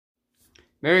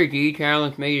Mary G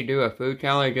challenged me to do a food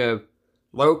challenge of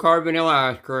low-carb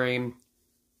vanilla ice cream,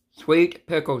 sweet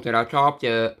pickles that I chopped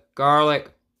up,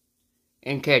 garlic,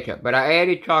 and ketchup. But I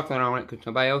added chocolate on it because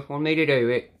somebody else wanted me to do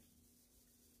it.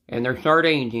 And there's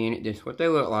sardines in it. This is what they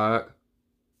look like.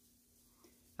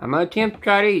 I'm going to attempt to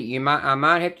try to eat it. I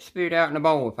might have to spit it out in a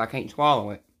bowl if I can't swallow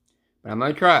it. But I'm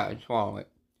going to try to swallow it.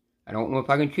 I don't know if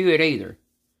I can chew it either.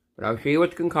 But I'll show you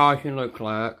what the concoction looks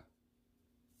like.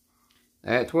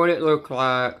 That's what it looks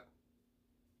like.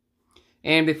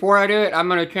 And before I do it, I'm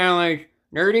going to challenge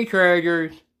Nerdy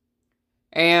Treasures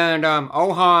and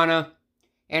Ohana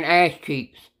and Ash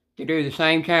Cheeks to do the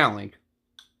same challenge.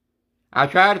 I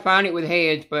tried to find it with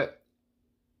heads, but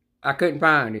I couldn't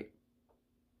find it.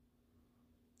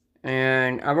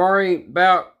 And I've already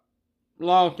about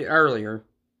lost it earlier.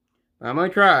 But I'm going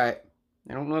to try it.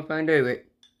 I don't know if I can do it.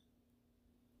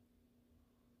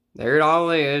 There it all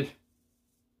is.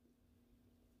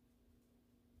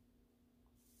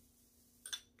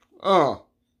 Oh.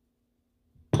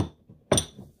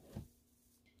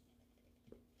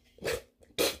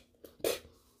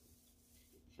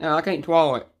 No, I can't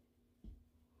swallow it.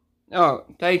 Oh,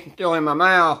 taste is still in my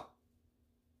mouth.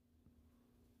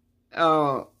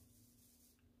 Oh.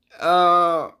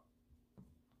 I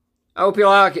hope you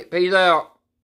like it. Peace out.